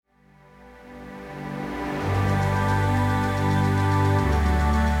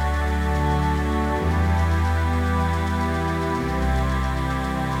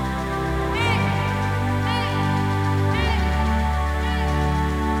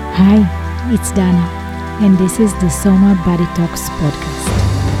Hi, it's Dana, and this is the Soma Body Talks podcast.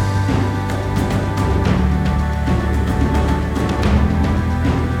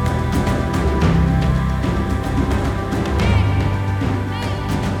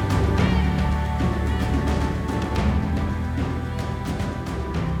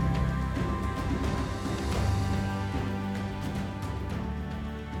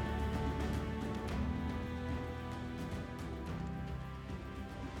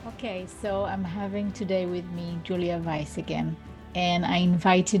 Okay, so I'm having today with me Julia Weis again, and I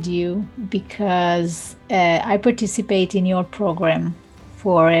invited you because I participate in your program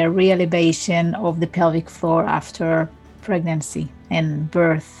for a re-elevation of the pelvic floor after pregnancy and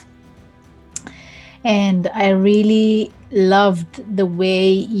birth. And I really loved the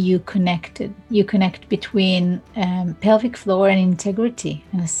way you connected. You connect between pelvic floor and integrity,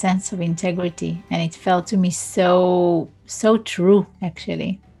 and a sense of integrity, and it felt to me so true,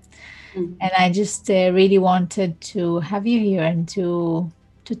 actually. And I just really wanted to have you here and to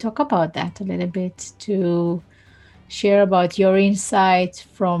talk about that a little bit, to share about your insights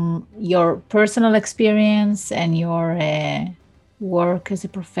from your personal experience and your work as a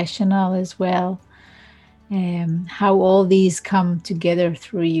professional as well. How all these come together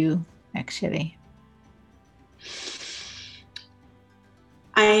through you, actually.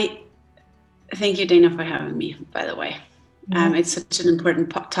 I thank you, Dana, for having me, by the way. It's such an important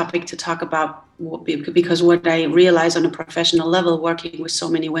topic to talk about because what I realize on a professional level, working with so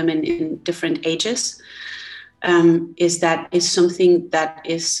many women in different ages, is that is something that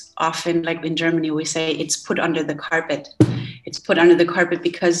is often, like in Germany, we say it's put under the carpet. It's put under the carpet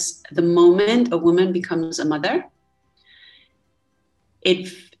because the moment a woman becomes a mother, in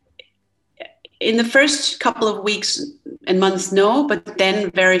the first couple of weeks and months, no, but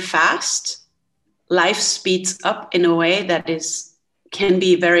then very fast, life speeds up in a way that can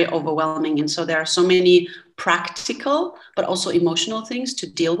be very overwhelming. And so there are so many practical, but also emotional things to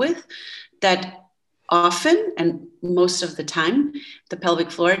deal with that often, and most of the time, the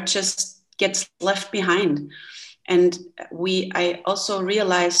pelvic floor just gets left behind. And I also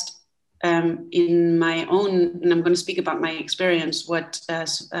realized in my own, and I'm going to speak about my experience, what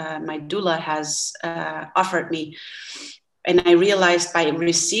my doula has offered me. And I realized by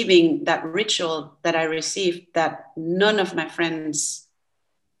receiving that ritual that I received that none of my friends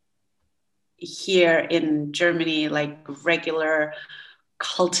here in Germany, like regular,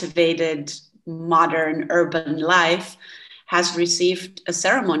 cultivated, modern, urban life, has received a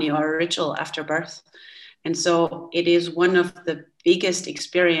ceremony or a ritual after birth. And so it is one of the biggest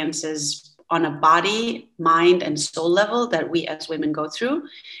experiences on a body, mind, and soul level that we as women go through.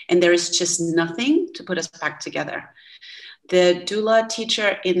 And there is just nothing to put us back together. The doula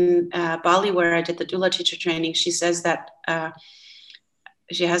teacher in Bali, where I did the doula teacher training, she says that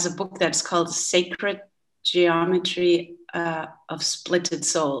she has a book that's called Sacred Geometry of Splitting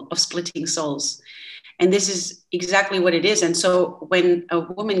Souls. And this is exactly what it is. And so when a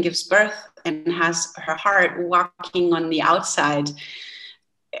woman gives birth and has her heart walking on the outside,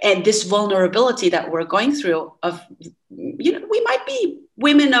 and this vulnerability that we're going through of, we might be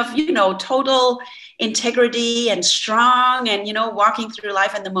women of, total integrity and strong and, walking through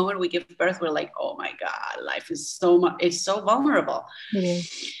life. And the moment we give birth, we're like, oh my God, life is it's so vulnerable. It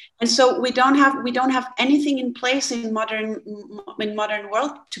is. And so we don't have anything in place in modern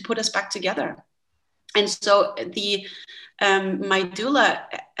world to put us back together. And so my doula,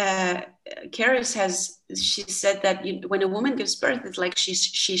 Karis, she said that when a woman gives birth, it's like she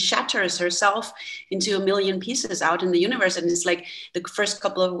shatters herself into a million pieces out in the universe. And it's like the first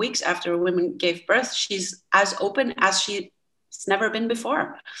couple of weeks after a woman gave birth, she's as open as she's never been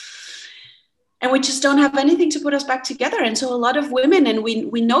before. And we just don't have anything to put us back together. And so a lot of women, and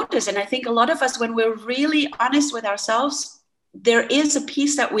we notice, and I think a lot of us, when we're really honest with ourselves, there is a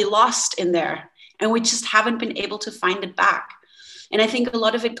piece that we lost in there. And we just haven't been able to find it back. And I think a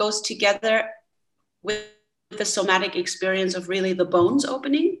lot of it goes together with the somatic experience of really the bones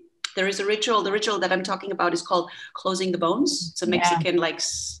opening. There is a ritual. The ritual that I'm talking about is called closing the bones. It's a Mexican, like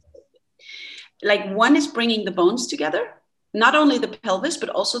one is bringing the bones together, not only the pelvis, but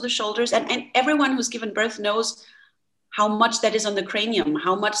also the shoulders. And everyone who's given birth knows how much that is on the cranium,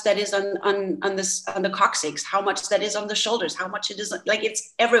 how much that is on the coccyx, how much that is on the shoulders, how much it is, like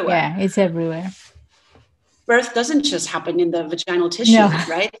it's everywhere. Yeah, it's everywhere. Birth doesn't just happen in the vaginal tissue,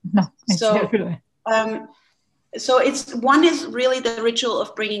 right? No, it's everywhere. So it's one is really the ritual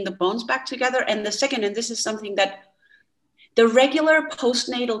of bringing the bones back together. And the second, and this is something that the regular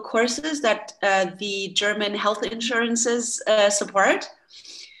postnatal courses that the German health insurances support,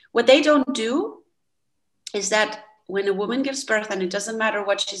 what they don't do is that when a woman gives birth, and it doesn't matter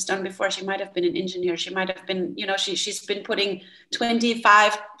what she's done before, she might have been an engineer, she might have been, she's been putting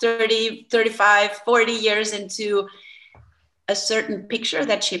 25, 30, 35, 40 years into a certain picture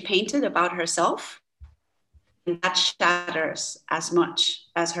that she painted about herself, and that shatters as much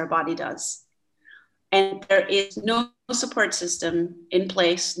as her body does. And there is no support system in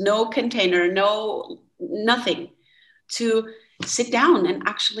place, no container, nothing to sit down and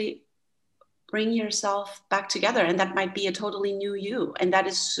actually bring yourself back together. And that might be a totally new you. And that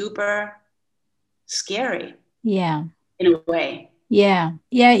is super scary. Yeah. In a way. Yeah.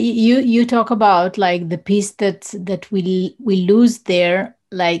 Yeah. You talk about like the piece that we lose there,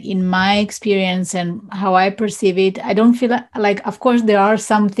 like in my experience and how I perceive it. I don't feel like, of course, there are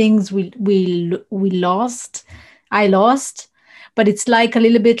some things we lost. I lost, but it's like a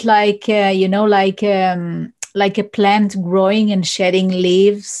little bit like like a plant growing and shedding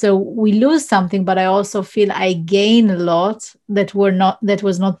leaves. So we lose something, but I also feel I gain a lot that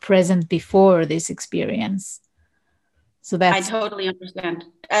was not present before this experience. So I that's totally understand.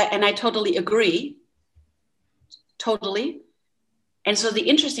 And I totally agree. Totally. And so the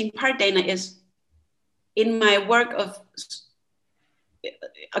interesting part, Dana, is in my work of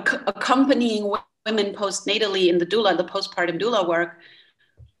accompanying women postnatally in the postpartum doula work,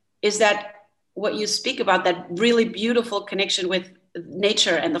 is that what you speak about, that really beautiful connection with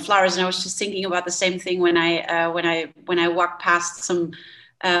nature and the flowers. And I was just thinking about the same thing when I walked past some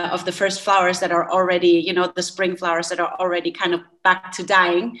of the first flowers that are already, the spring flowers that are already kind of back to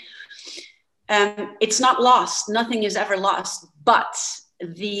dying. It's not lost. Nothing is ever lost. But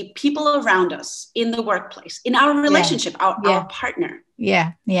the people around us in the workplace, in our relationship, our partner,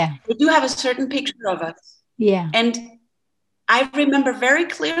 they do have a certain picture of us. Yeah. And I remember very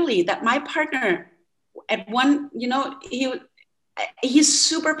clearly that my partner at one, he's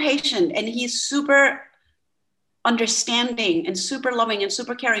super patient and he's super understanding and super loving and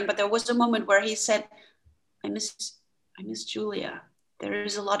super caring. But there was a moment where he said, I miss Julia. There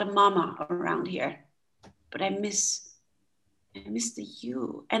is a lot of mama around here, but I miss the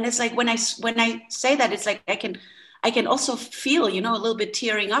you. And it's like when I say that, it's like I can also feel, a little bit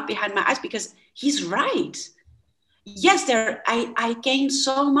tearing up behind my eyes, because he's right. Yes, I gained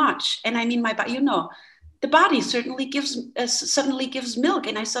so much. And I mean, the body certainly suddenly gives milk,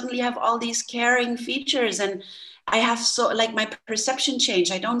 and I suddenly have all these caring features, and I have my perception change.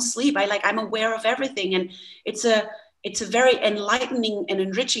 I don't sleep. I'm aware of everything. And it's a very enlightening and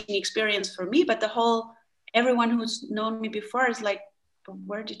enriching experience for me. But everyone who's known me before is like, but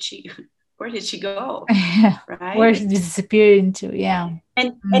where did she go? Right? Where did it disappear into? Yeah.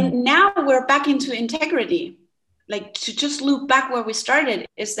 And now we're back into integrity. Like, to just loop back where we started,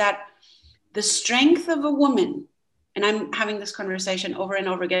 is that the strength of a woman, and I'm having this conversation over and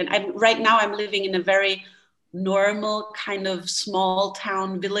over again. Right now I'm living in a very normal kind of small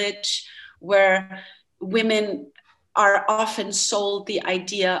town village where women are often sold the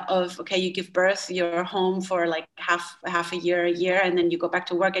idea of, okay, you give birth, you're home for like half a year, and then you go back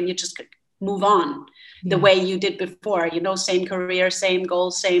to work and you just move on the way you did before, same career, same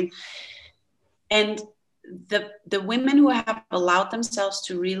goals, same. And the women who have allowed themselves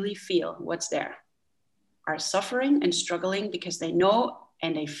to really feel what's there are suffering and struggling because they know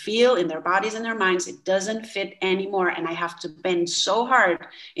and they feel in their bodies and their minds it doesn't fit anymore, and I have to bend so hard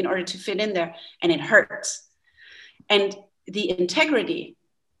in order to fit in there, and it hurts. And the integrity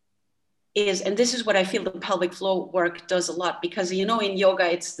is, and this is what I feel the pelvic floor work does a lot, because in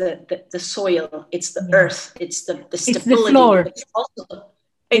yoga it's the soil, it's the earth, it's the stability, it's the floor. It's also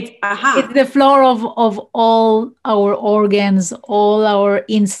it's the floor of all our organs, all our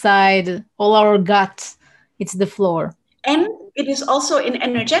inside, all our gut. It's the floor. And it is also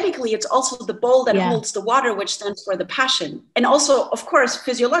energetically, it's also the bowl that holds the water, which stands for the passion. And also, of course,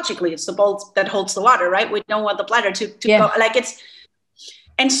 physiologically, it's the bowl that holds the water, right? We don't want the bladder to go like it's.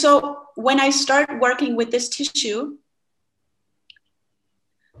 And so when I start working with this tissue,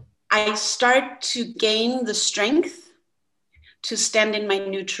 I start to gain the strength to stand in my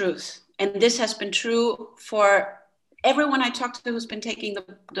new truth. And this has been true for everyone I talked to who's been taking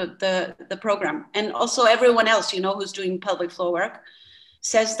the program, and also everyone else, who's doing pelvic floor work,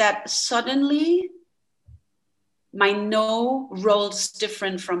 says that suddenly my no rolls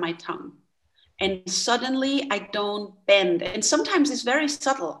different from my tongue. And suddenly I don't bend. And sometimes it's very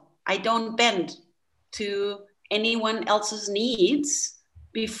subtle. I don't bend to anyone else's needs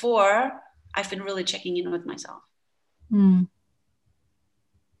before I've been really checking in with myself.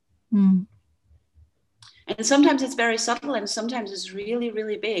 And sometimes it's very subtle, and sometimes it's really,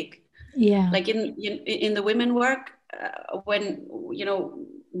 really big. Yeah. Like in the women work, when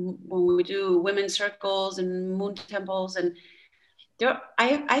when we do women's circles and moon temples, and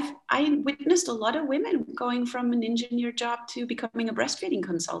I witnessed a lot of women going from an engineer job to becoming a breastfeeding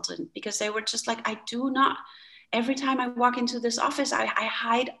consultant, because they were just like, I do not, every time I walk into this office, I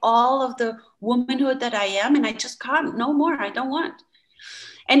hide all of the womanhood that I am, and I just can't, no more, I don't want.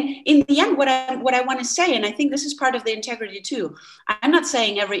 And in the end, what I want to say, and I think this is part of the integrity too, I'm not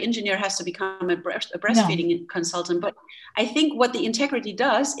saying every engineer has to become a breastfeeding consultant, but I think what the integrity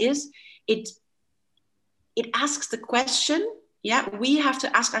does is it asks the question, yeah, we have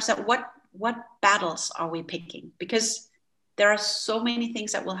to ask ourselves, what battles are we picking? Because there are so many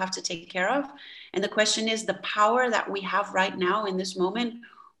things that we'll have to take care of. And the question is, the power that we have right now in this moment,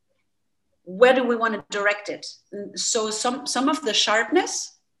 where do we want to direct it? So some of the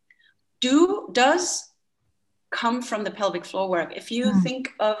sharpness does come from the pelvic floor work. If you think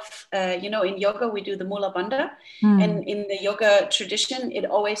of, in yoga, we do the Mula Bandha. And in the yoga tradition, it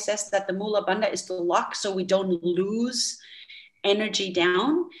always says that the Mula Bandha is the lock, so we don't lose energy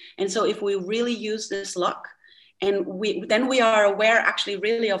down. And so if we really use this lock, and then we are aware actually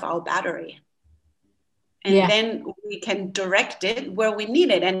really of our battery. And then we can direct it where we need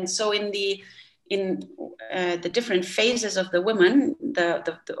it. And so in the different phases of the woman,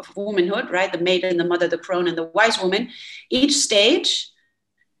 the of womanhood, right? The maiden, the mother, the crone, and the wise woman, each stage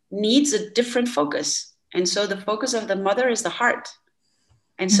needs a different focus. And so the focus of the mother is the heart.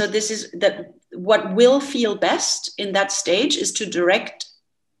 And so this is that what will feel best in that stage is to direct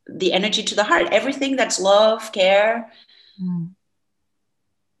the energy to the heart. Everything that's love, care.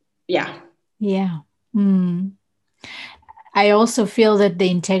 Yeah. I also feel that the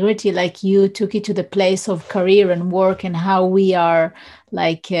integrity, like you took it to the place of career and work, and how we are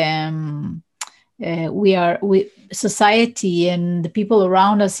like, society and the people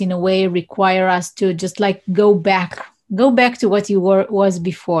around us in a way require us to just like go back to what you was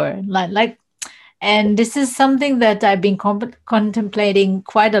before. And this is something that I've been contemplating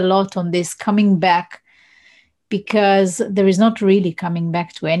quite a lot on this coming back, because there is not really coming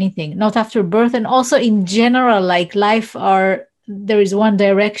back to anything, not after birth. And also in general, like there is one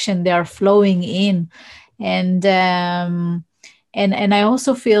direction they are flowing in. And I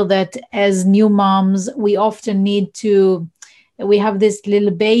also feel that as new moms, we often we have this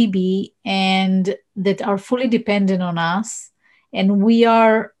little baby and that are fully dependent on us. And we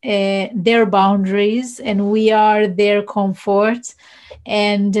are their boundaries, and we are their comfort.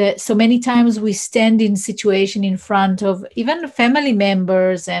 And so many times we stand in situation in front of even family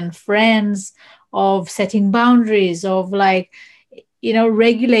members and friends, of setting boundaries, of like,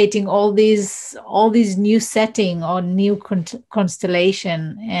 regulating all these new setting or new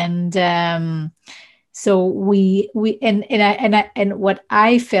constellation. And so and what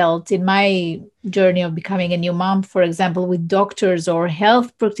I felt in my journey of becoming a new mom, for example, with doctors or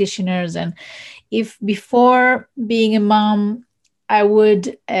health practitioners, and if before being a mom I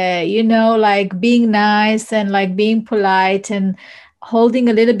would, like being nice and like being polite and holding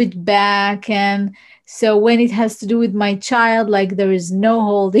a little bit back. And so when it has to do with my child, like there is no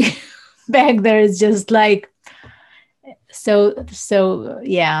holding back. There is just like,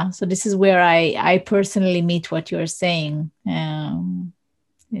 yeah. So this is where I personally meet what you're saying.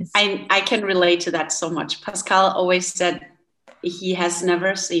 I can relate to that so much. Pascal always said he has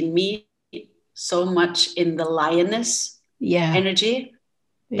never seen me so much in the lioness energy.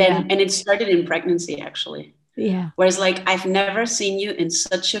 And it started in pregnancy, actually. Whereas like, I've never seen you in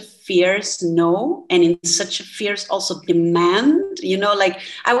such a fierce no, and in such a fierce also demand, like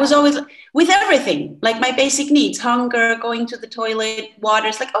I was always with everything, like my basic needs, hunger, going to the toilet, water.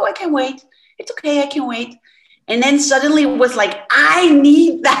 It's like, oh, I can wait. It's okay. I can wait. And then suddenly it was like, I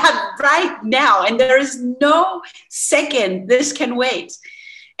need that right now. And there is no second this can wait.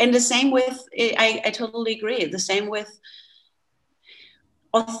 And the same with, I totally agree. The same with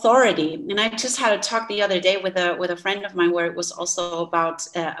authority. And I just had a talk the other day with a friend of mine, where it was also about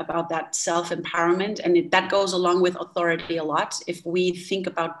that self-empowerment, and that goes along with authority a lot. If we think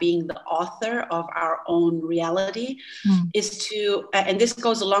about being the author of our own reality, is to, and this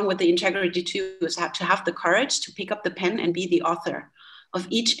goes along with the integrity too, is to have the courage to pick up the pen and be the author of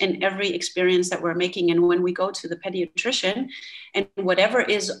each and every experience that we're making. And when we go to the pediatrician, and whatever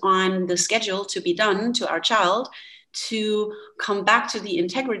is on the schedule to be done to our child, to come back to the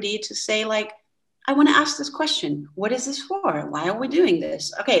integrity, to say like, I want to ask this question. What is this for? Why are we doing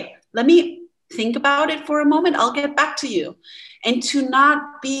this? Okay, let me think about it for a moment. I'll get back to you. And to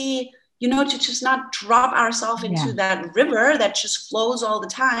not be, to just not drop ourselves into that river that just flows all the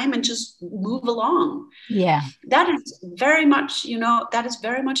time and just move along. That is very much, that is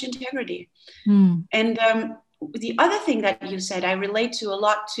very much integrity. And the other thing that you said, I relate to a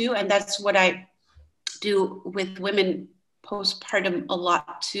lot too, and that's what I do with women postpartum a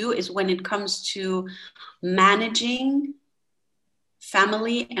lot too, is when it comes to managing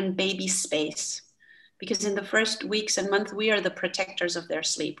family and baby space. Because in the first weeks and months, we are the protectors of their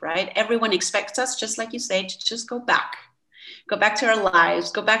sleep, right? Everyone expects us, just like you say, to just go back to our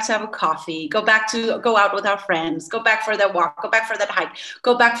lives, go back to have a coffee, go out with our friends, go back for that walk, go back for that hike,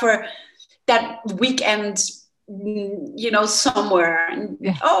 go back for that weekend, somewhere. And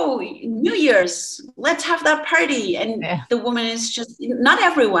oh, New Year's, let's have that party. And the woman is just, not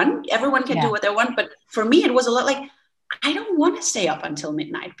everyone can do what they want. But for me, it was a lot like, I don't want to stay up until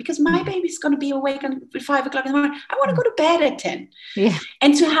midnight because my baby's going to be awake at 5 o'clock in the morning. I want to go to bed at 10. Yeah.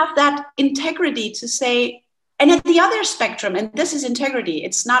 And to have that integrity to say, and at the other spectrum, and this is integrity,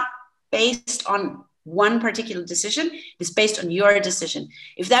 it's not based on one particular decision, it's based on your decision.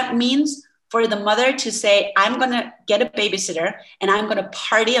 If that means for the mother to say, I'm going to get a babysitter and I'm going to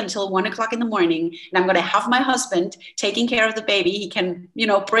party until 1 o'clock in the morning, and I'm going to have my husband taking care of the baby. He can,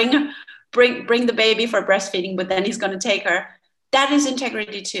 bring the baby for breastfeeding, but then he's going to take her. That is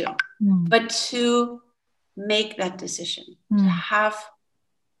integrity too. But to make that decision, to have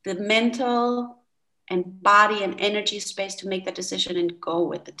the mental and body and energy space to make that decision and go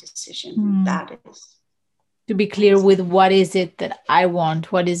with the decision. That is. To be clear with what is it that I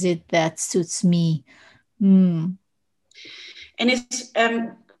want? What is it that suits me? And it's,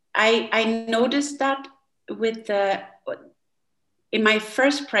 I noticed that with in my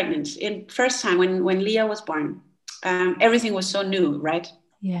first pregnancy, first time when Leah was born, everything was so new, right?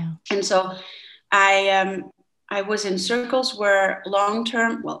 Yeah. And so I was in circles where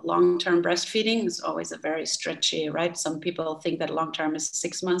long-term breastfeeding is always a very stretchy, right? Some people think that long-term is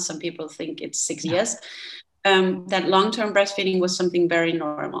 6 months. Some people think it's 6 years. That long-term breastfeeding was something very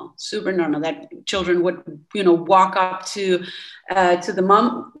normal, super normal, that children would, walk up to the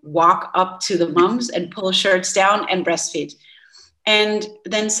moms and pull shirts down and breastfeed. And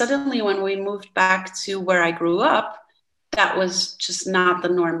then suddenly when we moved back to where I grew up, that was just not the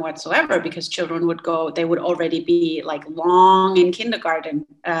norm whatsoever, because children would already be like long in kindergarten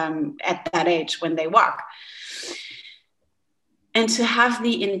at that age when they walk. And to have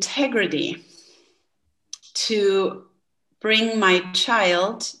the integrity to bring my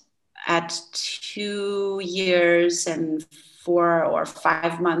child at 2 years and 4 or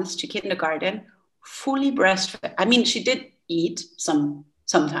 5 months to kindergarten, fully breastfed. I mean, she did eat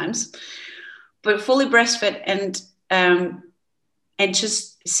sometimes, but fully breastfed, and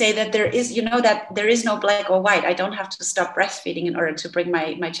just say that there is no black or white. I don't have to stop breastfeeding in order to bring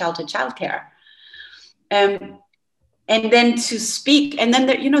my child to childcare. And then to speak, and then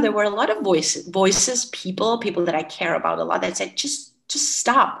there were a lot of voices, people that I care about a lot, that said, just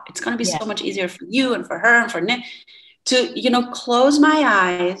stop. It's going to be so much easier for you and for her and for Nick to, close my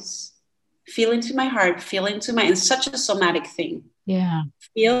eyes, feel into my heart, it's such a somatic thing. Yeah.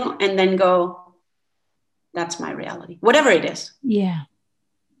 Feel, and then go, that's my reality, whatever it is. Yeah.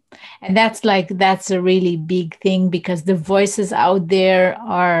 And that's a really big thing, because the voices out there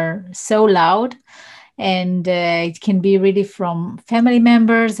are so loud. And it can be really from family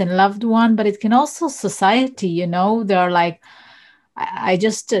members and loved one, but it can also society, there are like, I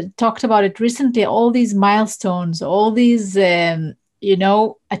just talked about it recently, all these milestones, all these,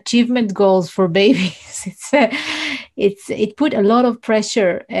 achievement goals for babies. It put a lot of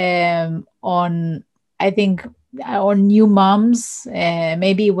pressure on, I think, on new moms.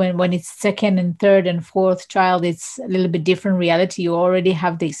 Maybe when it's second and third and fourth child, it's a little bit different reality. You already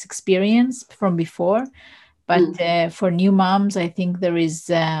have this experience from before, but for new moms, I think there is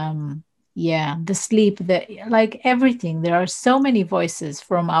the sleep, like everything, there are so many voices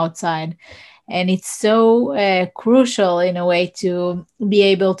from outside, and it's so crucial in a way to be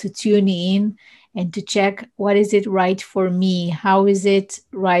able to tune in and to check, what is it right for me, how is it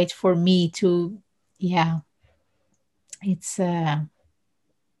right for me to it's a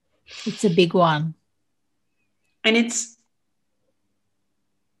big one. And it's,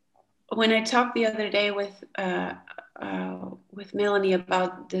 when I talked the other day with Melanie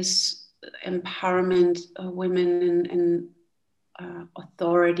about this empowerment of women and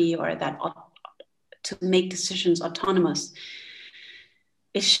authority, or that to make decisions autonomous,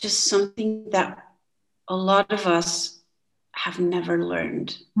 it's just something that a lot of us have never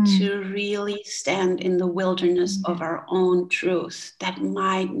learned, to really stand in the wilderness of our own truth that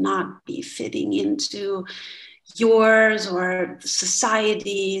might not be fitting into yours or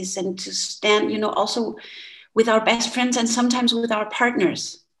societies, and to stand, also with our best friends and sometimes with our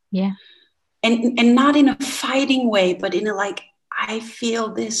partners. Yeah. And not in a fighting way, but in a like, I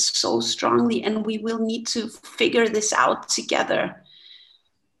feel this so strongly, and we will need to figure this out together.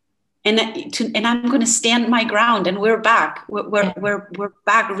 And I'm going to stand my ground, and we're back. We're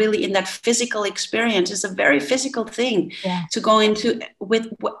back really in that physical experience. It's a very physical thing to go into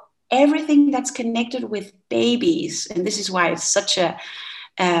with everything that's connected with babies, and this is why it's such a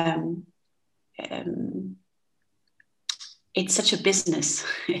it's such a business.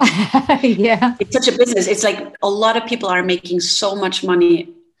 It's such a business. It's like a lot of people are making so much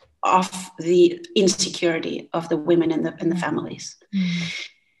money off the insecurity of the women and the families.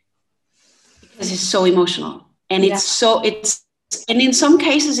 Because it's so emotional, and it's and in some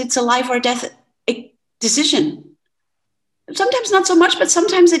cases it's a life or death decision. Sometimes not so much, but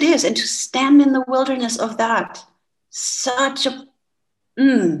sometimes it is. And to stand in the wilderness of that, such a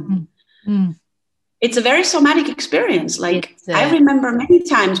it's a very somatic experience. Like I remember many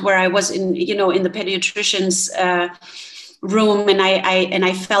times where I was in the pediatrician's room, and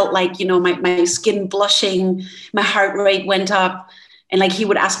I felt like my skin blushing, my heart rate went up. And like he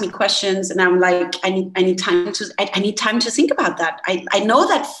would ask me questions, and I'm like, I need time to think about that. I know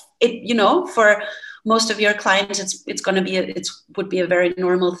that it, for most of your clients, it's going to be would be a very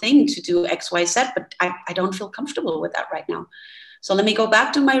normal thing to do X, Y, Z, but I don't feel comfortable with that right now. So let me go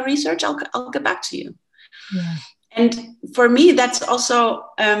back to my research. I'll get back to you. Yeah. And for me, that's also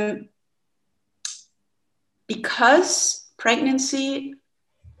because pregnancy,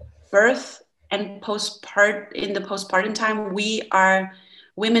 birth, and in the postpartum time,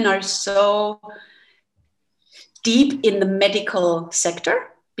 women are so deep in the medical sector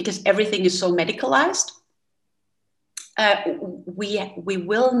because everything is so medicalized. We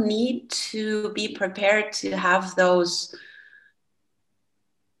will need to be prepared to have those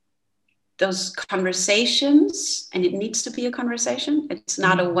conversations, and it needs to be a conversation. It's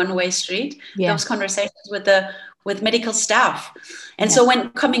not a one-way street. Those conversations with medical staff. And so when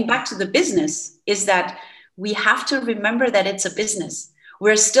coming back to the business, is that we have to remember that it's a business.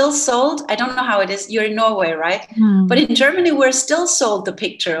 We're still sold. I don't know how it is. You're in Norway, right? But in Germany, we're still sold the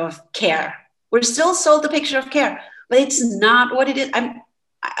picture of care. We're still sold the picture of care, but it's not what it is.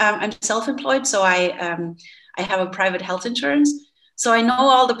 I'm self-employed, so I have a private health insurance. So I know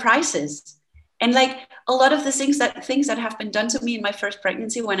all the prices. And like a lot of the things that have been done to me in my first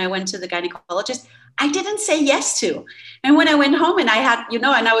pregnancy, when I went to the gynecologist, I didn't say yes to. And when I went home and I had,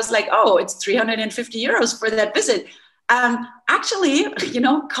 and I was like, oh, it's 350 euros for that visit. Actually,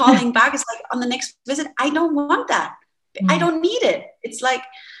 calling back is like, on the next visit, I don't want that. I don't need it. It's like,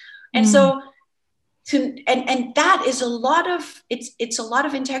 and so and that is a lot of, it's a lot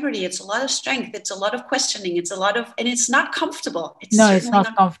of integrity. It's a lot of strength. It's a lot of questioning. It's a lot of, and it's not comfortable. It's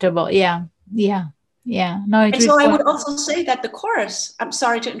not comfortable. Yeah. No, and so I would also say that the chorus, I'm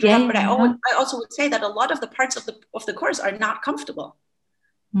sorry to interrupt, but I also would say that a lot of the parts of the chorus are not comfortable.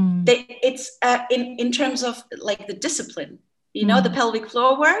 It's in terms of like the discipline, the pelvic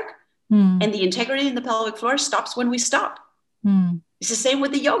floor work and the integrity in the pelvic floor stops when we stop. It's the same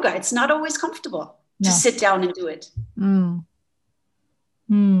with the yoga. It's not always comfortable to sit down and do it.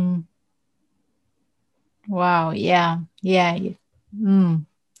 Wow. Yeah.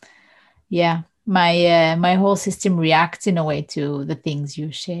 My whole system reacts in a way to the things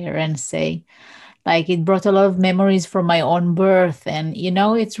you share and say. Like it brought a lot of memories from my own birth, and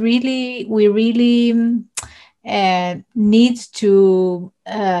it's really, we really need to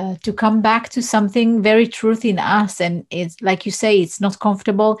come back to something very truth in us. And it's like you say, it's not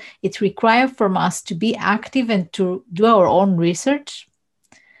comfortable. It's required from us to be active and to do our own research.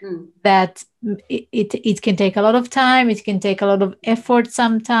 That it can take a lot of time. It can take a lot of effort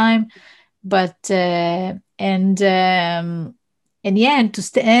sometime, but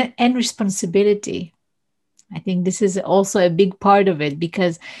and responsibility. I think this is also a big part of it,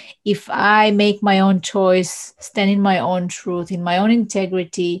 because if I make my own choice, stand in my own truth, in my own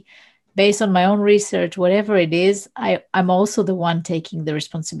integrity, based on my own research, whatever it is, I'm also the one taking the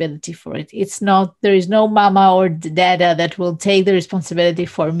responsibility for it. It's not, there is no mama or dada that will take the responsibility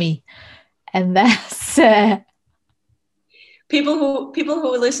for me. And that's people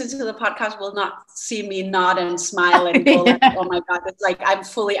who listen to the podcast will not see me nod and smile and go like, oh my God, it's like I'm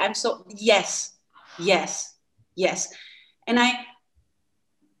so yes. And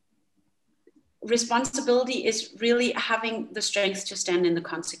responsibility is really having the strength to stand in the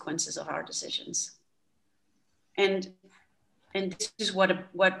consequences of our decisions. And this is what a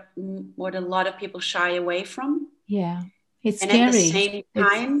lot of people shy away from. Yeah. It's and scary. At the same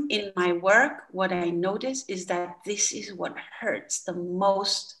time, in my work, what I notice is that this is what hurts the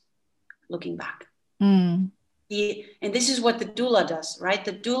most looking back. And this is what the doula does, right?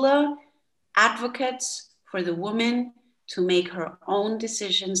 The doula advocates for the woman to make her own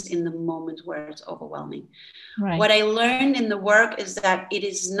decisions in the moment where it's overwhelming. Right. What I learned in the work is that it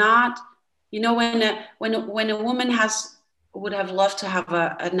is not, when a woman would have loved to have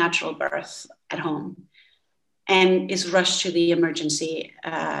a natural birth at home and is rushed to the emergency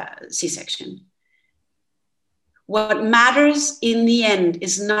C-section. What matters in the end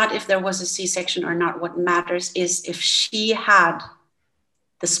is not if there was a C-section or not. What matters is if she had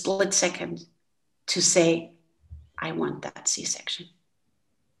the split second to say, I want that C-section.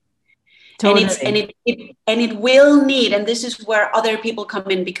 Totally. And it will need, and this is where other people come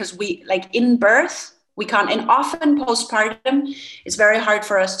in, because we, like in birth, we can't, and often postpartum, it's very hard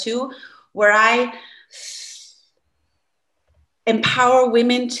for us too, where I empower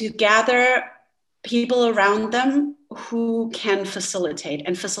women to gather people around them who can facilitate.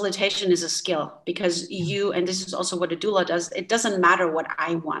 And facilitation is a skill, because and this is also what a doula does, it doesn't matter what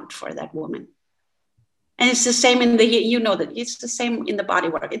I want for that woman. And it's the same that it's the same in the body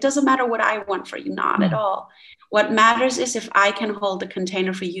work. It doesn't matter what I want for you, not at all. What matters is if I can hold the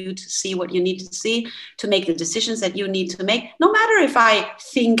container for you to see what you need to see, to make the decisions that you need to make, no matter if I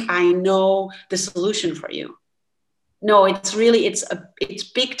think I know the solution for you. No, it's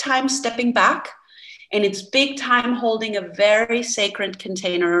big time stepping back, and it's big time holding a very sacred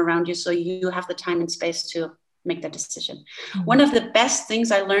container around you, so you have the time and space to make that decision. One of the best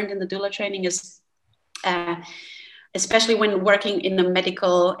things I learned in the doula training is, especially when working in a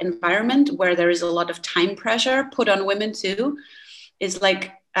medical environment where there is a lot of time pressure put on women too, is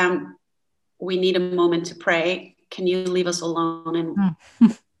like, we need a moment to pray. Can you leave us alone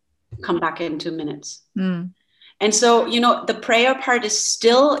and come back in 2 minutes? And so, the prayer part is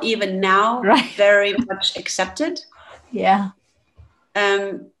still, even now, very much accepted. Yeah.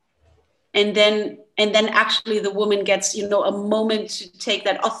 And then actually the woman gets, a moment to take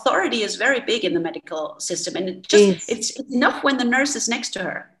that. Authority is very big in the medical system. And it's enough when the nurse is next to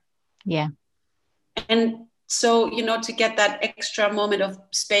her. Yeah. And so, to get that extra moment of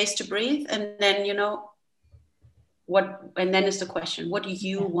space to breathe. And then, and then is the question, what do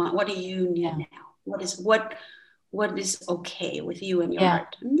you want? What do you need now? What is okay with you and your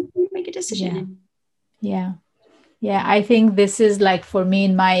heart? And you make a decision. Yeah. I think this is like, for me,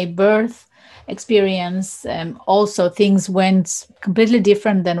 in my birth experience, also things went completely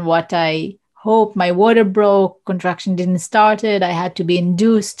different than what I hoped. My water broke, contraction didn't started, I had to be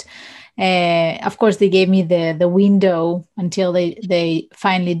induced. Of course, they gave me the window until they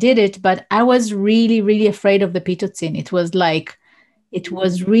finally did it, but I was really, really afraid of the pitocin. It was like, it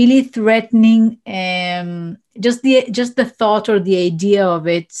was really threatening. Just the thought or the idea of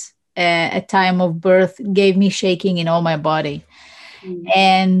it at time of birth gave me shaking in all my body.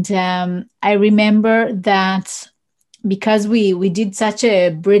 And I remember that because we did such a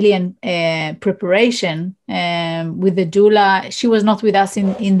brilliant preparation with the doula. She was not with us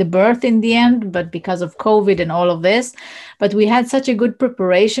in the birth in the end, but because of COVID and all of this, but we had such a good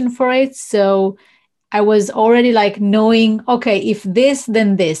preparation for it. So I was already like knowing, okay, if this,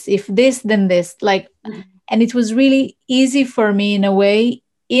 then this, if this, then this, like, and it was really easy for me in a way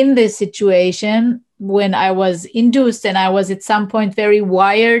in this situation when I was induced and I was at some point very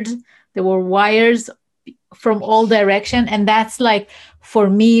wired. There were wires from all direction. And that's like, for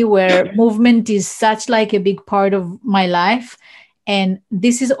me, where movement is such like a big part of my life. And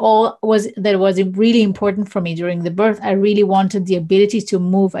this is all was really important for me during the birth. I really wanted the ability to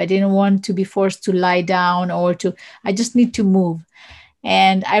move. I didn't want to be forced to lie down I just need to move.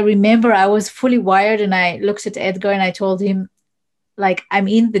 And I remember I was fully wired and I looked at Edgar and I told him, like, I'm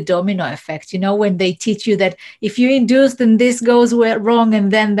in the domino effect, when they teach you that if you induce, then this goes wrong.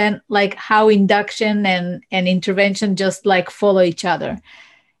 And then like how induction and intervention just like follow each other.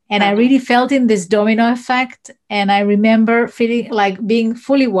 And I really felt in this domino effect. And I remember feeling like being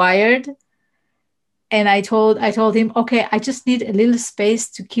fully wired. And I told him, okay, I just need a little space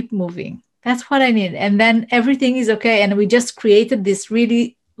to keep moving. That's what I need. And then everything is okay. And we just created this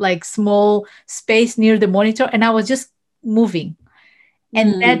really like small space near the monitor. And I was just moving.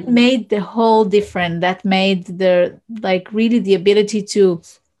 And that made the whole difference. That made really the ability to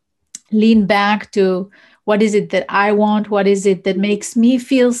lean back to, what is it that I want? What is it that makes me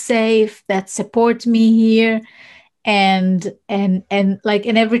feel safe, that supports me here? And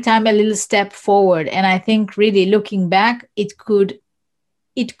every time a little step forward. And I think really looking back, it could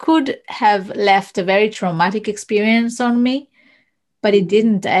have left a very traumatic experience on me, but it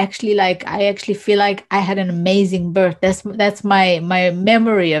didn't. I actually feel like I had an amazing birth. That's my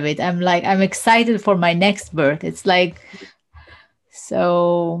memory of it. I'm excited for my next birth. It's like,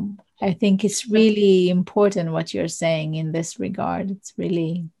 so I think it's really important what you're saying in this regard. It's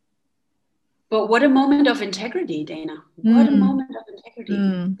really. But what a moment of integrity, Dana. What a Mm, moment of integrity.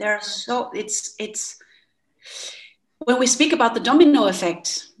 mm, There are so, it's, when we speak about the domino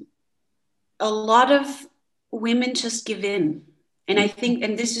effect, a lot of women just give in. And I think,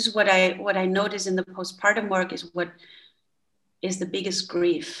 and this is what I notice in the postpartum work, is what is the biggest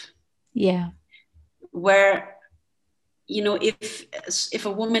grief. yeah. Where, you know, if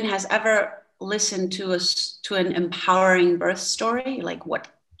a woman has ever listened to us to an empowering birth story, like what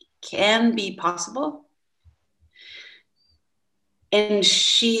can be possible, and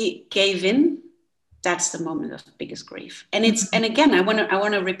she gave in, that's the moment of biggest grief. And it's, Mm. and again, I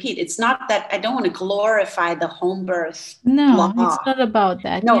want to repeat, it's not that I don't want to glorify the home birth No, blah. it's not about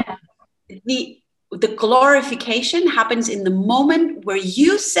that. No, Yeah. the glorification happens in the moment where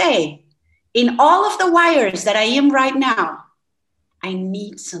you say, in all of the wires that I am right now, I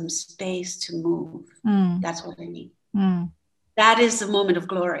need some space to move. Mm, That's what I need. mm, That is the moment of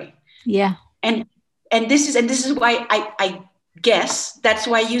glory. yeah. And this is why I guess that's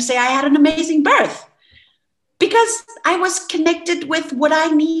why you say I had an amazing birth, because I was connected with what I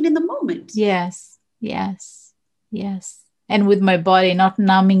need in the moment. Yes. Yes. Yes. And with my body, not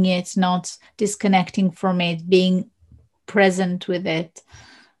numbing it, not disconnecting from it, being present with it,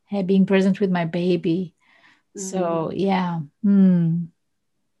 being present with my baby. Mm. So yeah. Mm,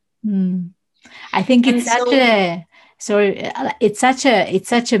 mm. I think it's And such so a sorry, it's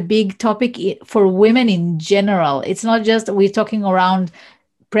such a big topic for women in general. It's not just we're talking around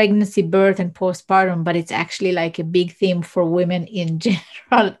pregnancy, birth, and postpartum, but it's actually like a big theme for women in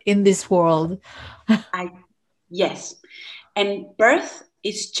general in this world. I, yes. And birth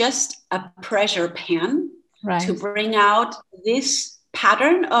is just a pressure pan to Right. bring out this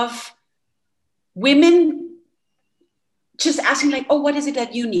pattern of women just asking, like, oh, what is it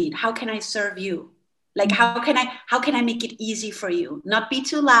that you need? How can I serve you? Like, Mm, how can I make it easy for you? Not be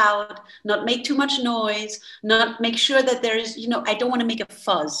too loud, not make too much noise, not make sure that there's, you know, I don't want to make a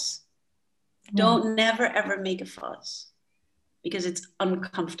fuzz. right. Don't never ever make a fuss, because it's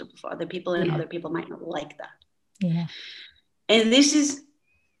uncomfortable for other people, and Yeah. other people might not like that. Yeah. And this is,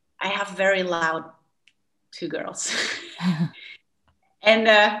 I have very loud two girls, and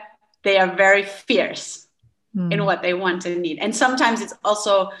they are very fierce in Mm. what they want and need. And sometimes it's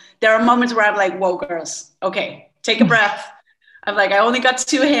also, there are moments where I'm like, whoa, girls, okay, take a breath. I'm like, I only got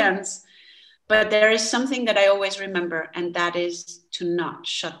two hands. But there is something that I always remember, and that is to not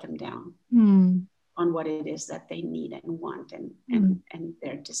shut them down Mm. on what it is that they need and want, Mm. and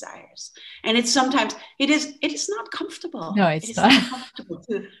their desires. And it's sometimes, it is not No, comfortable. It it's is not. not comfortable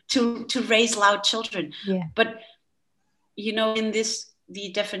to raise loud children. Yeah. But you know, in this, the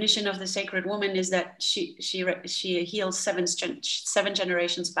definition of the sacred woman is that she heals seven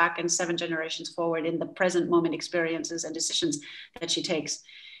generations back and seven generations forward in the present moment experiences and decisions that she takes.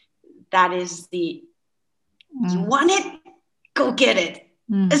 That is the, you Mm. want it, go get it,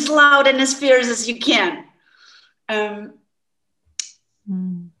 Mm. as loud and as fierce as you can. Um,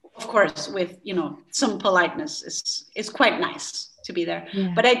 Mm. of course, with, you know, some politeness is quite nice to be there.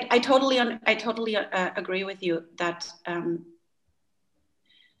 Yeah. But I totally agree with you that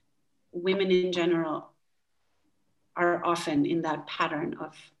women in general are often in that pattern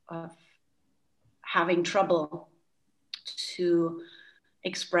of having trouble to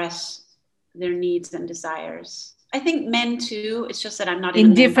express their needs and desires. I think men too. It's just that I'm not in a In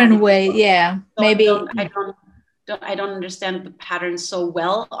men different body, way. Yeah. so Maybe. I don't understand the pattern so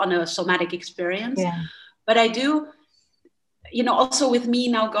well on a somatic experience. Yeah. But I do, you know, also with me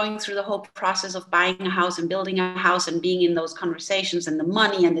now going through the whole process of buying a house and building a house and being in those conversations and the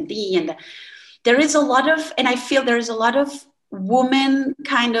money and the D and the, there is a lot of, and I feel there is a lot of woman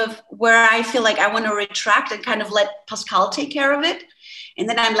kind of where I feel like I want to retract and kind of let Pascal take care of it. And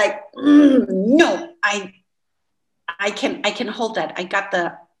then I'm like, no, I can hold that. I got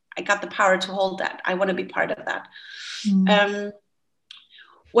the power to hold that. I want to be part of that. Mm.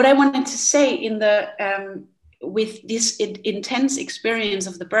 What I wanted to say in the with this intense experience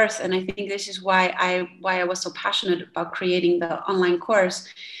of the birth, and I think this is why I was so passionate about creating the online course,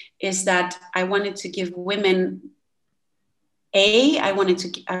 is that I wanted to give women I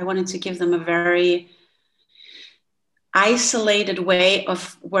wanted to give them a very isolated way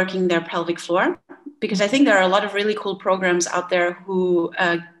of working their pelvic floor, because I think there are a lot of really cool programs out there who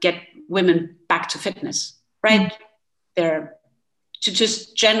get women back to fitness, Mm. right? They're to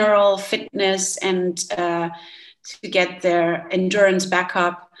just general fitness and to get their endurance back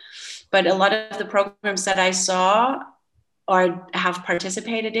up. But a lot of the programs that I saw or have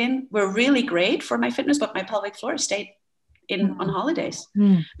participated in were really great for my fitness, but my pelvic floor stayed in on Mm. holidays,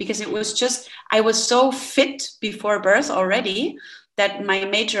 Mm. because it was just, I was so fit before birth already that my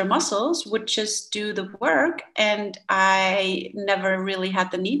major muscles would just do the work, and I never really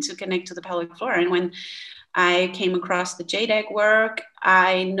had the need to connect to the pelvic floor. And when I came across the JDEG work,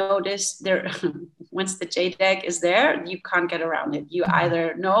 I noticed there, once the JDEG is there, you can't get around it. You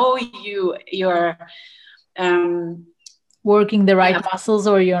either know you're working the right muscles,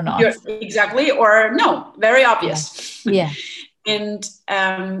 or you're not. Exactly, or no, very obvious. Yeah. And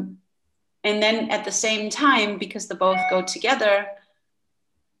then at the same time, because they both go together,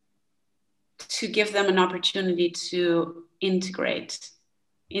 to give them an opportunity to integrate.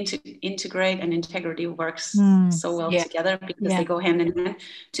 Integrate and integrity works so well together, because they go hand in hand.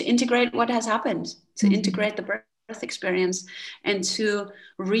 To integrate what has happened, to integrate the birth experience, and to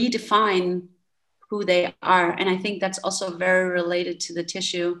redefine who they are. And I think that's also very related to the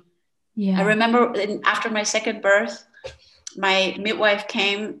tissue. I remember after my second birth, my midwife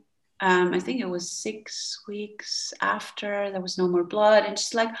came, I think it was 6 weeks after, there was no more blood. And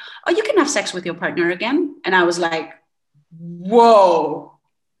she's like, oh, you can have sex with your partner again. And I was like, whoa.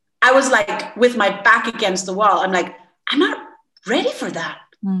 I was like with my back against the wall. I'm like, I'm not ready for that.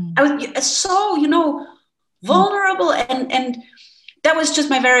 I was so, vulnerable. And that was just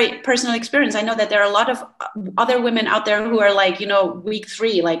my very personal experience. I know that there are a lot of other women out there who are like, week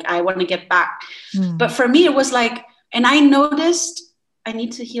 3, like, I want to get back. But for me, it was like, and I noticed I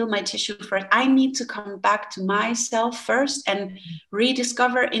need to heal my tissue first. I need to come back to myself first and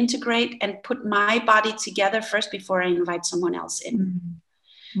rediscover, integrate, and put my body together first before I invite someone else in.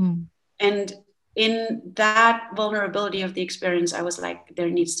 And in that vulnerability of the experience, I was like, there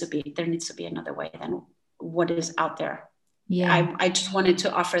needs to be another way than what is out there. I just wanted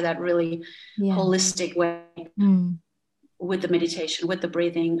to offer that really holistic way with the meditation, with the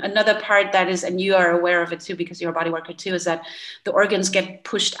breathing. Another part that is, and you are aware of it too, because you're a body worker too, is that the organs get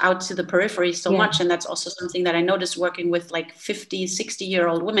pushed out to the periphery so much. And that's also something that I noticed working with like 50,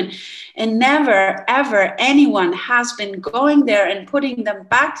 60-year-old women. And never, ever anyone has been going there and putting them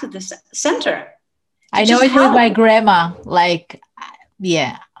back to the center. I know it with my grandma. Like,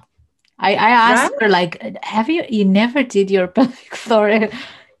 I asked her, like, you never did your pelvic floor,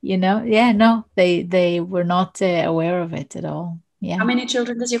 no, they were not aware of it at all. How many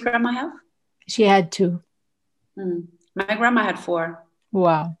children does your grandma have? She had 2. My grandma had 4.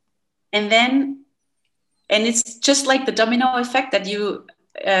 Wow. And it's just like the domino effect that you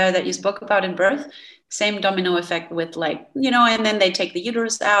spoke about in birth. Same domino effect with, like, and then they take the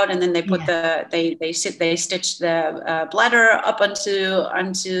uterus out, and then they put they stitch the bladder up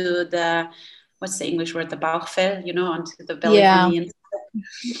onto the, what's the English word, the Bauchfell, onto the belly from the inside.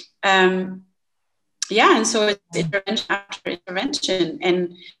 And so it's intervention after intervention,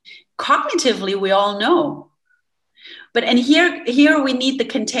 and cognitively we all know. But here we need the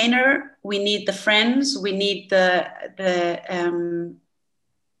container, we need the friends, we need the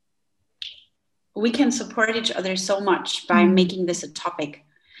we can support each other so much by making this a topic,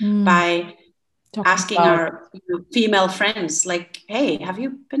 by asking our female friends, like, hey, have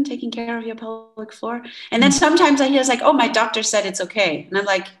you been taking care of your pelvic floor? And then sometimes I hear, it's like, oh, my doctor said it's okay. And I'm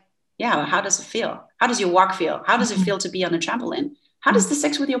like, yeah, how does it feel? How does your walk feel? How does it feel to be on a trampoline? How does the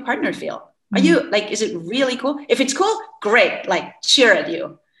sex with your partner feel? Are you like, is it really cool? If it's cool, great, like, cheer at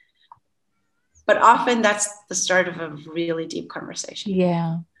you. But often that's the start of a really deep conversation.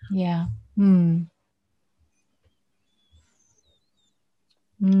 Yeah.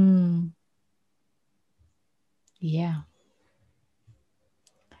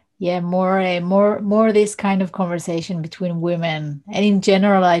 More this kind of conversation between women. And in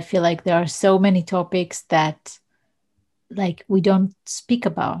general, I feel like there are so many topics that, like, we don't speak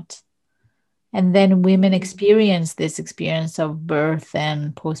about. And then women experience this experience of birth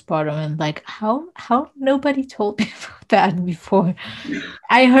and postpartum, and like, how nobody told me about that before.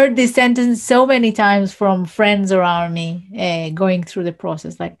 I heard this sentence so many times from friends around me, going through the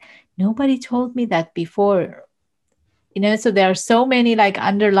process, like, nobody told me that before. So there are so many, like,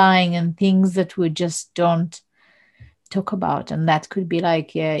 underlying and things that we just don't talk about, and that could be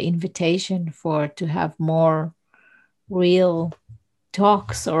like an invitation to have more real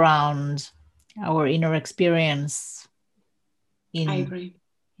talks around our inner experience. I agree.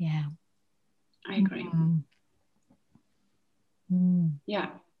 Yeah. I agree. Yeah.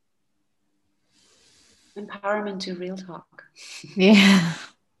 Empowerment to real talk. Yeah.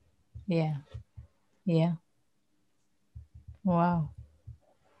 Wow.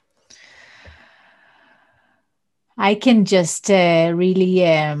 I can just really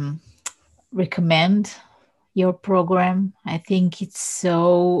recommend your program. I think it's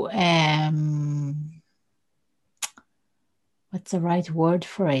so what's the right word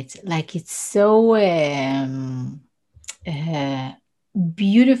for it? Like, it's so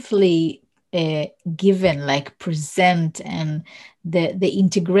beautifully given, like present, and the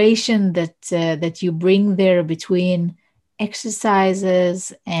integration that you bring there between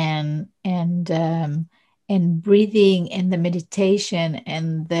exercises and breathing and the meditation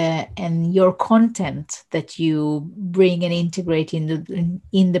and your content that you bring and integrate in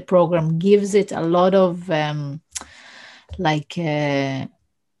the program gives it a lot of like it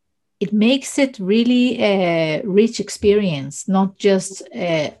makes it really a rich experience, not just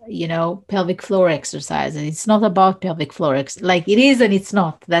pelvic floor exercises. It's not about pelvic floor like it is and it's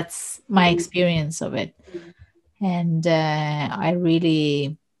not. That's my experience of it, and I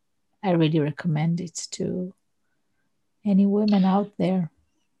really recommend it to any women out there.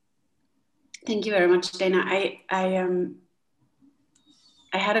 Thank you very much, Dana. I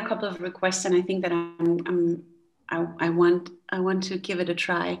had a couple of requests, and I think that I want to give it a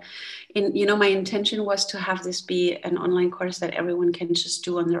try. My intention was to have this be an online course that everyone can just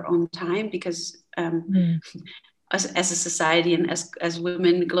do on their own time, because as a society and as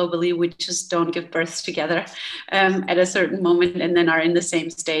women globally, we just don't give birth together at a certain moment and then are in the same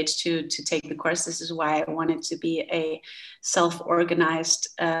stage to take the course. This is why I want it to be a self-organized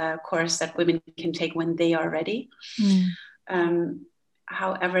course that women can take when they are ready.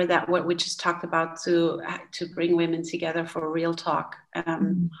 However, that what we just talked about to bring women together for real talk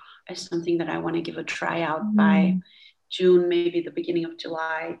is something that I want to give a try out by June, maybe the beginning of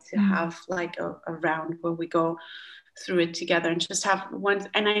July, to have like a round where we go through it together and just have one.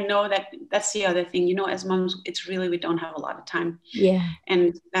 And I know that that's the other thing, as moms, it's really, we don't have a lot of time. Yeah.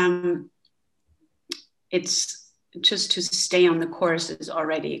 And it's just to stay on the course is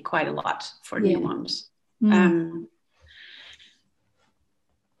already quite a lot for new moms.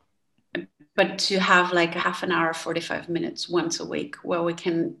 But to have like a half an hour, 45 minutes once a week where we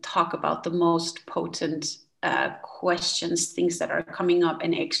can talk about the most potent questions, things that are coming up,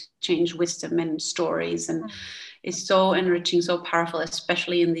 and exchange wisdom and stories, and is so enriching, so powerful,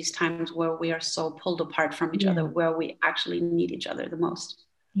 especially in these times where we are so pulled apart from each other, where we actually need each other the most.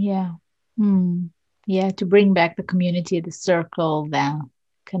 Yeah. To bring back the community, the circle, the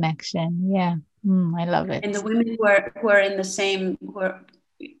connection. Yeah. I love it. And the women who are in the same,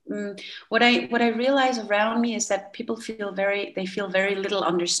 what I realize around me is that people feel very little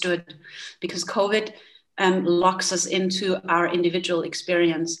understood, because COVID locks us into our individual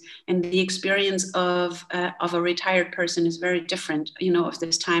experience, and the experience of a retired person is very different, of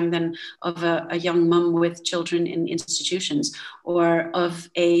this time, than of a young mom with children in institutions, or of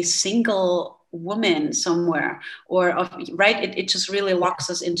a single woman somewhere, or of it just really locks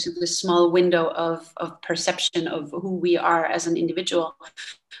us into this small window of perception of who we are as an individual,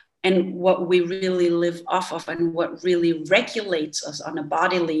 and what we really live off of, and what really regulates us on a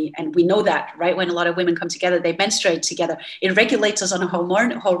bodily. And we know that, right? When a lot of women come together, they menstruate together, it regulates us on a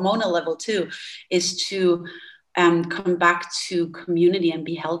hormonal level too, is to come back to community and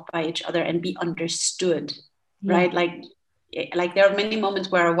be held by each other and be understood, right? Like there are many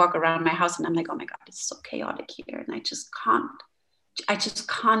moments where I walk around my house and I'm like, oh my God, it's so chaotic here. And I just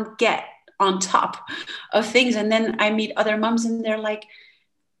can't get on top of things. And then I meet other moms and they're like,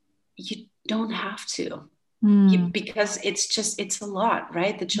 you don't have to, because it's a lot,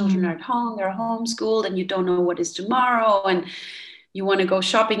 right? The children are at home, they're homeschooled, and you don't know what is tomorrow, and you want to go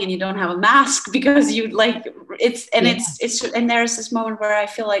shopping and you don't have a mask because you like it's and there's this moment where I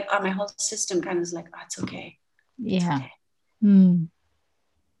feel like, my whole system kind of is like, it's okay. Yeah. It's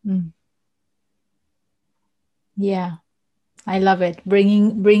okay. Yeah, I love it.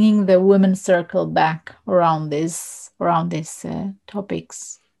 Bringing the women's circle back around these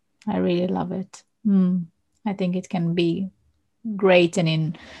topics. I really love it. I think it can be great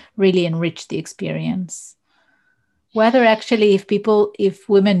and really enrich the experience. Whether actually if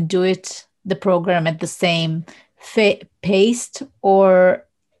women do it, the program at the same pace, or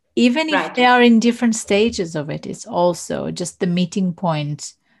even if they are in different stages of it, it's also just the meeting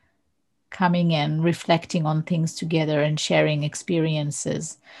point, coming in, reflecting on things together and sharing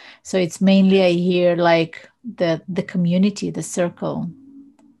experiences. So it's mainly, I hear, like the community, the circle.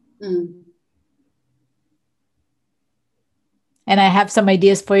 And I have some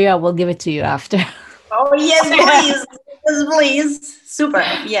ideas for you. I will give it to you after. Oh, yes, please. Yes, please. Super.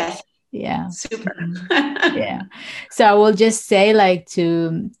 Yes. Yeah. Super. Yeah. So I will just say, like,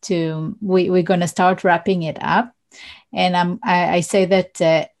 we're going to start wrapping it up. And I say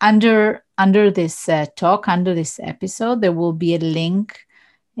that under this talk, under this episode, there will be a link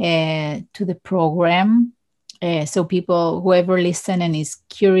to the program. So people, whoever listen and is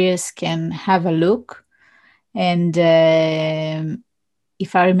curious, can have a look. And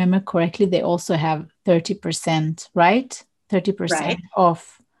if I remember correctly, they also have 30%, right? 30% Right.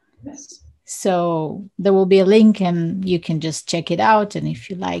 off. Yes. So there will be a link and you can just check it out. And if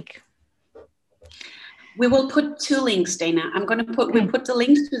you like. We will put 2 links, Dana. We put the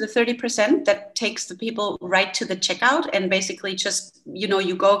links to the 30% that takes the people right to the checkout, and basically just,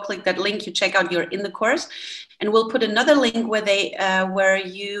 you go click that link, you check out, you're in the course. And we'll put another link where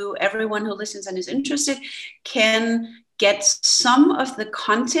everyone who listens and is interested can get some of the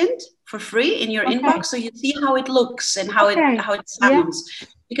content for free in your inbox, so you see how it looks and how it sounds. Yeah.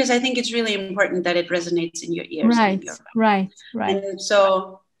 Because I think it's really important that it resonates in your ears. Right, and your right. And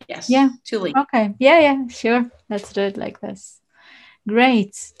so yes. Yeah. 2 links. Okay. Yeah, sure. Let's do it like this.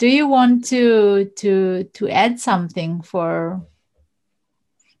 Great. Do you want to add something for?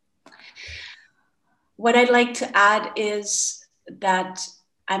 What I'd like to add is that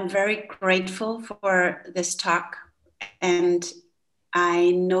I'm very grateful for this talk, and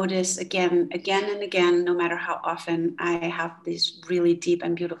I notice again and again, no matter how often I have these really deep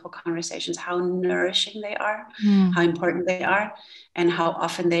and beautiful conversations, how nourishing they are, how important they are, and how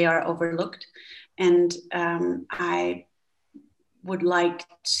often they are overlooked. And I would like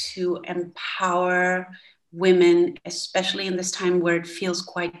to empower women, especially in this time where it feels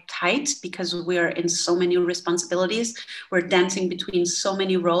quite tight because we're in so many responsibilities. We're dancing between so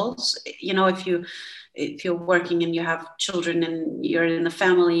many roles. If you're working and you have children and you're in the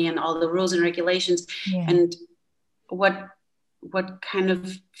family and all the rules and regulations, and what kind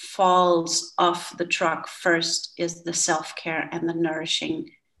of falls off the truck first is the self-care and the nourishing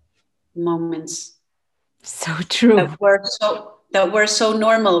moments. So true. That we're so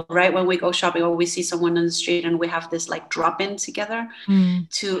normal, right? When we go shopping or we see someone on the street and we have this like drop-in together,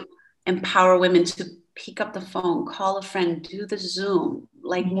 to empower women to pick up the phone, call a friend, do the Zoom,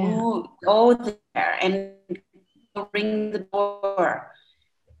 go there and ring the door,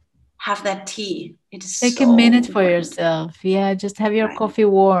 have that tea. It is Take so a minute for important. yourself. Yeah, just have your coffee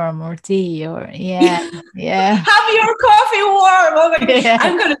warm or tea or have your coffee warm. Oh my God.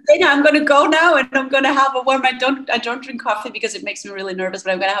 I'm gonna go now and I'm gonna have a warm. I don't drink coffee because it makes me really nervous,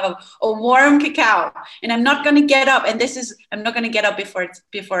 but I'm gonna have a warm cacao, and I'm not gonna get up. And I'm not gonna get up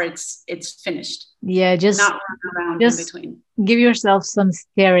before it's finished. Yeah, just not run around in between. Give yourself some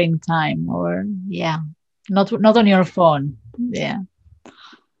staring time, or not on your phone.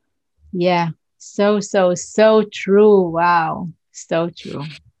 Yeah. So true. Wow. So true.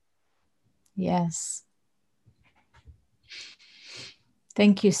 Yes.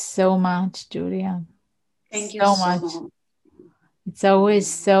 Thank you so much, Julia. Thank you so much. It's always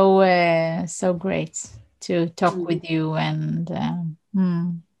so great to talk with you, and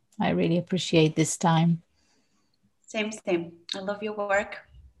I really appreciate this time. Same. I love your work.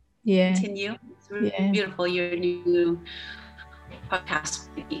 Yeah. Continue. It's really beautiful, your new podcast.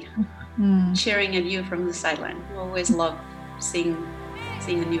 Cheering at you from the sideline. I always love seeing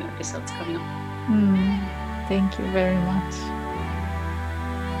the new episodes coming up. Thank you very much.